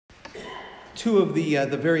Two of the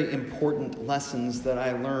very important lessons that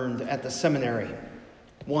I learned at the seminary.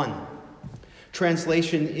 One,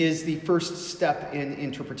 translation is the first step in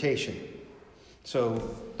interpretation.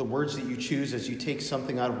 So the words that you choose as you take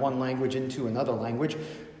something out of one language into another language,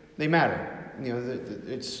 they matter.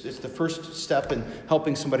 It's the first step in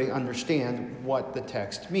helping somebody understand what the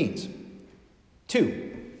text means.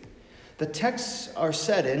 Two, the texts are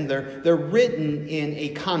set in, they're written in a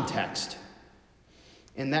context.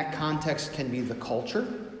 And that context can be the culture,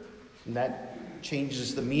 and that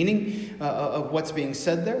changes the meaning of what's being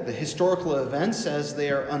said there, the historical events as they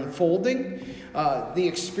are unfolding, the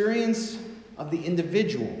experience of the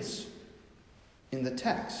individuals in the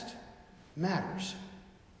text matters.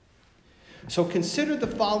 So consider the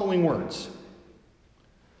following words.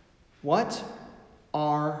 What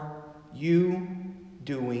are you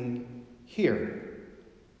doing here,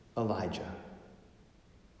 Elijah?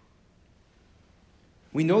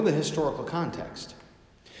 We know the historical context.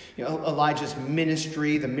 Elijah's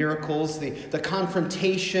ministry, the miracles, the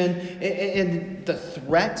confrontation, and the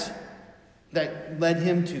threat that led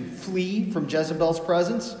him to flee from Jezebel's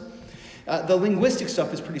presence. The linguistic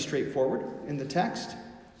stuff is pretty straightforward in the text.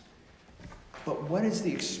 But what is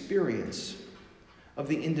the experience of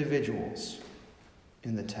the individuals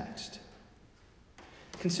in the text?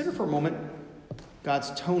 Consider for a moment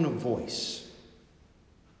God's tone of voice.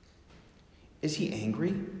 Is he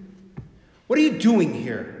angry? What are you doing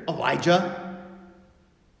here, Elijah?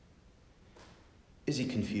 Is he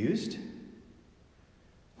confused?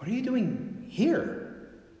 What are you doing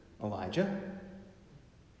here, Elijah?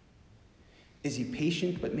 Is he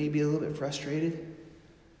patient but maybe a little bit frustrated?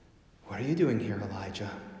 What are you doing here,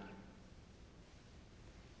 Elijah?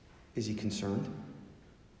 Is he concerned?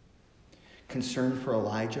 Concerned for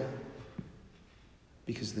Elijah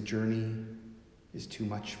because the journey is too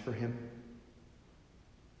much for him?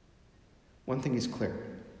 One thing is clear.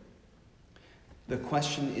 The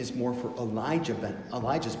question is more for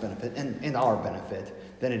Elijah's benefit and our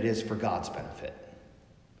benefit than it is for God's benefit.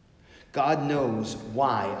 God knows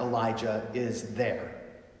why Elijah is there.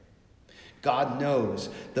 God knows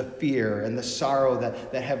the fear and the sorrow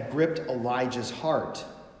that have gripped Elijah's heart.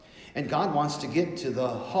 And God wants to get to the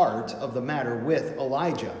heart of the matter with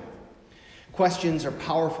Elijah. Questions are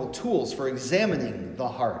powerful tools for examining the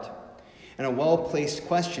heart. And a well-placed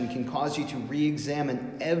question can cause you to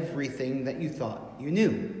re-examine everything that you thought you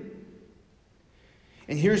knew.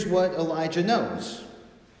 And here's what Elijah knows,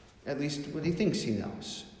 at least what he thinks he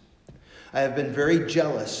knows. I have been very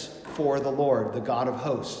jealous for the Lord, the God of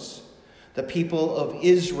hosts. The people of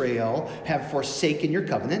Israel have forsaken your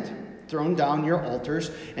covenant, thrown down your altars,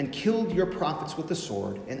 and killed your prophets with the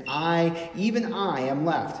sword. And even I am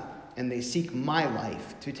left, and they seek my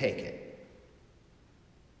life to take it.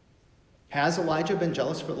 Has Elijah been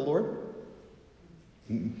jealous for the Lord?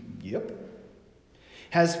 Yep.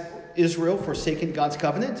 Has Israel forsaken God's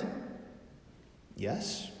covenant?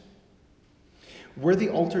 Yes. Were the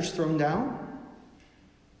altars thrown down?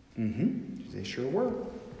 They sure were.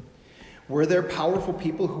 Were there powerful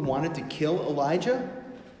people who wanted to kill Elijah?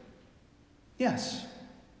 Yes.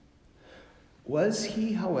 Was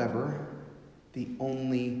he, however, the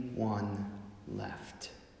only one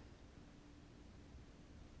left?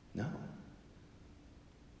 No.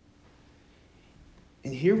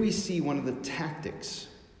 And here we see one of the tactics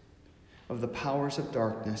of the powers of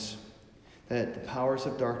darkness that the powers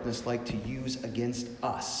of darkness like to use against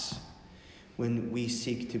us when we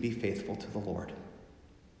seek to be faithful to the Lord.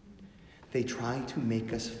 They try to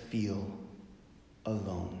make us feel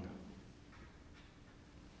alone.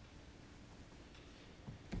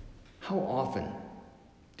 How often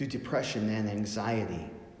do depression and anxiety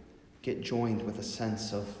get joined with a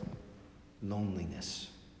sense of loneliness?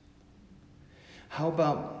 How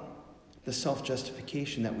about the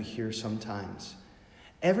self-justification that we hear sometimes?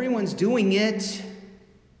 Everyone's doing it.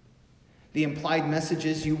 The implied message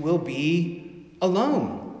is you will be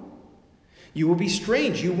alone. You will be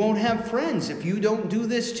strange. You won't have friends if you don't do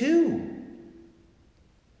this too.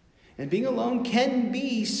 And being alone can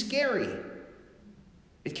be scary.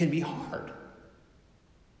 It can be hard.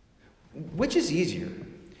 Which is easier?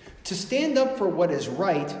 To stand up for what is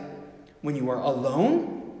right when you are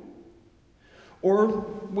alone, or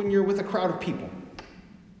when you're with a crowd of people?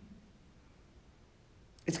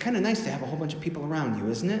 It's kind of nice to have a whole bunch of people around you,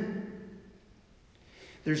 isn't it?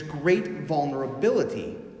 There's great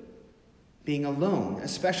vulnerability being alone,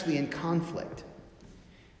 especially in conflict.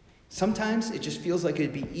 Sometimes it just feels like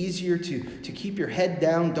it'd be easier to keep your head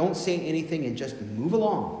down, don't say anything, and just move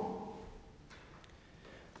along.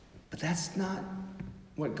 But that's not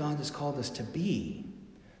what God has called us to be.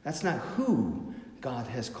 That's not who God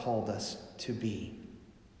has called us to be.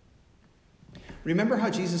 Remember how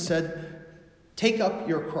Jesus said, "Take up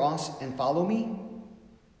your cross and follow me"?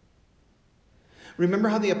 Remember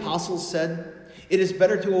how the apostles said, "It is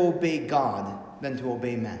better to obey God than to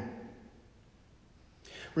obey men"?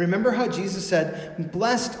 Remember how Jesus said,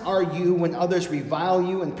 "Blessed are you when others revile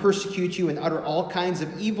you and persecute you and utter all kinds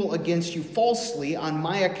of evil against you falsely on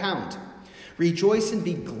my account. Rejoice and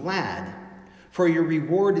be glad, for your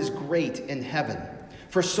reward is great in heaven.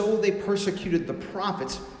 For so they persecuted the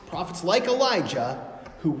prophets like Elijah,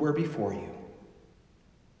 who were before you."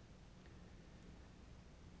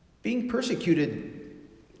 Being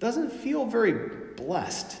persecuted doesn't feel very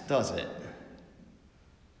blessed, does it?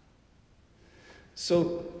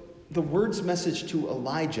 So the word's message to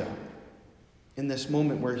Elijah in this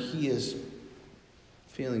moment where he is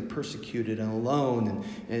feeling persecuted and alone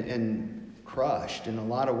and crushed in a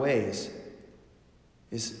lot of ways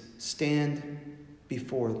is stand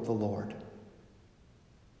before the Lord.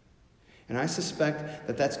 And I suspect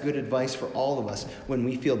that that's good advice for all of us when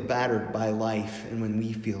we feel battered by life and when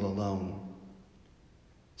we feel alone.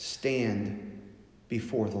 Stand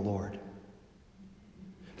before the Lord.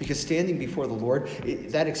 Because standing before the Lord,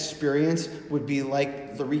 that experience would be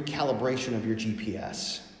like the recalibration of your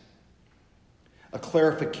GPS. A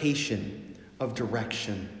clarification of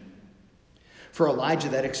direction. For Elijah,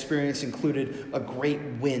 that experience included a great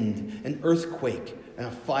wind, an earthquake, and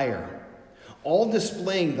a fire, all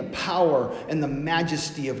displaying the power and the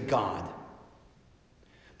majesty of God.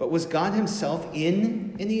 But was God himself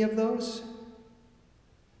in any of those?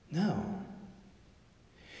 No.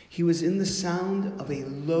 He was in the sound of a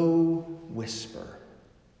low whisper.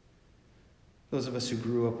 Those of us who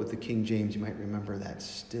grew up with the King James, you might remember that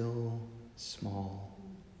still, small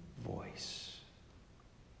voice.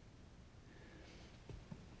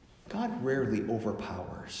 God rarely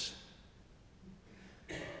overpowers.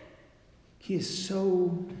 He is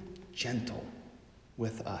so gentle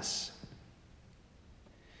with us.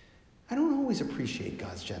 I don't always appreciate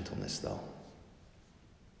God's gentleness, though.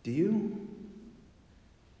 Do you?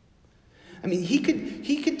 I mean, he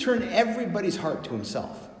could turn everybody's heart to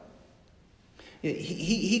himself.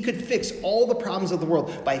 He could fix all the problems of the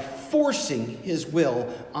world by forcing his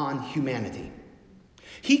will on humanity.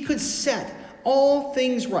 He could set all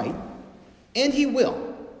things right, and he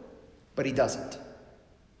will, but he doesn't.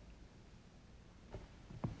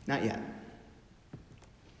 Not yet.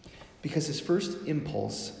 Because his first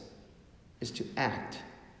impulse is to act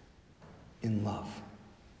in love.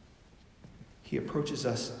 He approaches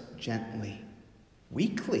us gently,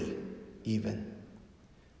 weakly even,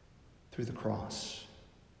 through the cross.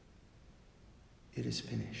 It is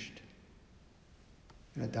finished.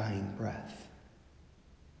 In a dying breath.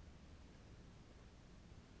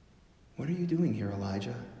 What are you doing here,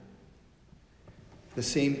 Elijah? The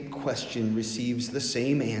same question receives the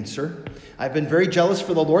same answer. I've been very jealous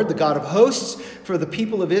for the Lord, the God of hosts, for the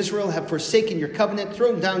people of Israel have forsaken your covenant,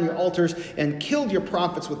 thrown down your altars, and killed your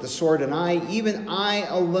prophets with the sword, and even I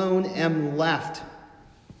alone am left.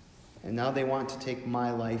 And now they want to take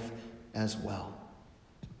my life as well.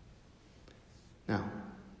 Now,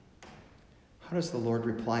 how does the Lord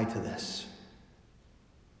reply to this?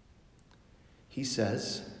 He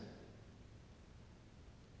says,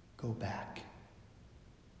 "Go back."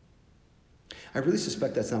 I really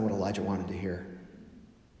suspect that's not what Elijah wanted to hear.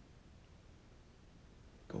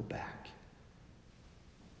 Go back.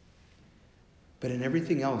 But in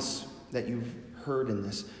everything else that you've heard in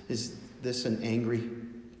this, is this an angry,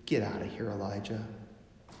 "Get out of here, Elijah"?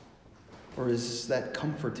 Or is that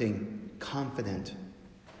comforting, confident,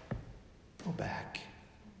 "Go back.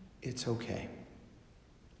 It's okay.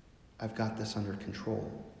 I've got this under control"?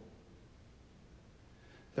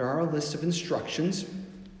 There are a list of instructions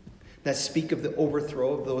that speak of the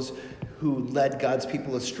overthrow of those who led God's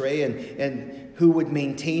people astray and who would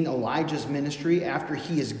maintain Elijah's ministry after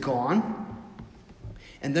he is gone.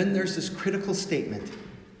 And then there's this critical statement.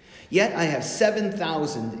 "Yet I have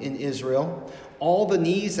 7,000 in Israel, all the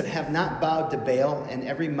knees that have not bowed to Baal and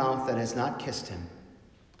every mouth that has not kissed him."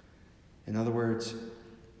 In other words,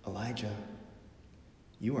 Elijah,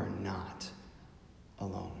 you are not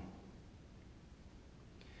alone.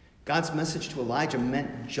 God's message to Elijah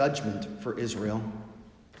meant judgment for Israel.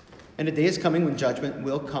 And a day is coming when judgment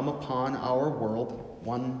will come upon our world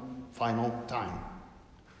one final time.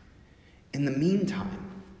 In the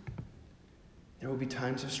meantime, there will be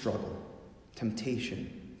times of struggle,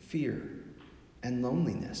 temptation, fear, and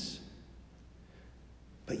loneliness.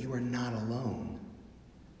 But you are not alone.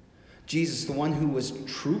 Jesus, the one who was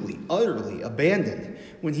truly, utterly abandoned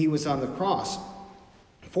when he was on the cross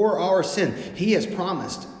for our sin, he has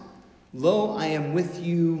promised Lo, I am with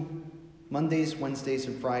you Mondays, Wednesdays,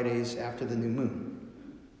 and Fridays after the new moon.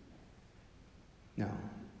 No.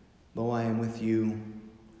 Lo, I am with you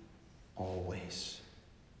always.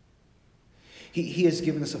 He has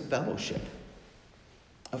given us a fellowship,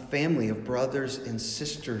 a family of brothers and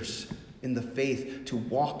sisters in the faith to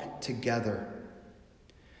walk together.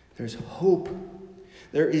 There's hope.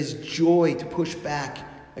 There is joy to push back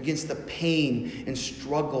against the pain and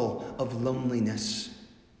struggle of loneliness.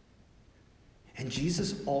 And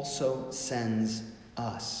Jesus also sends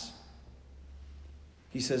us.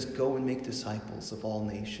 He says, go and make disciples of all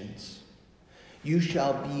nations. You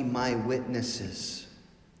shall be my witnesses.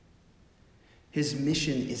 His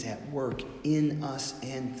mission is at work in us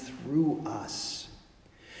and through us.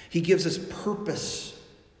 He gives us purpose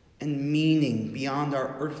and meaning beyond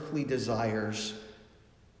our earthly desires.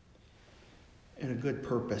 And a good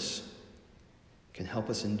purpose can help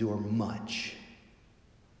us endure much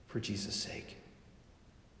for Jesus' sake.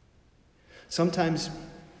 Sometimes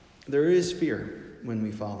there is fear when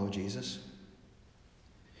we follow Jesus.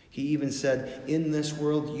 He even said, in this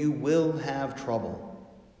world you will have trouble.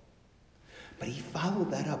 But he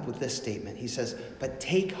followed that up with this statement. He says, but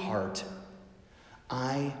take heart,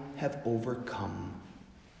 I have overcome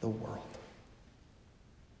the world.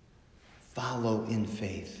 Follow in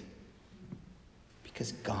faith,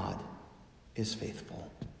 because God is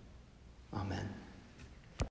faithful. Amen.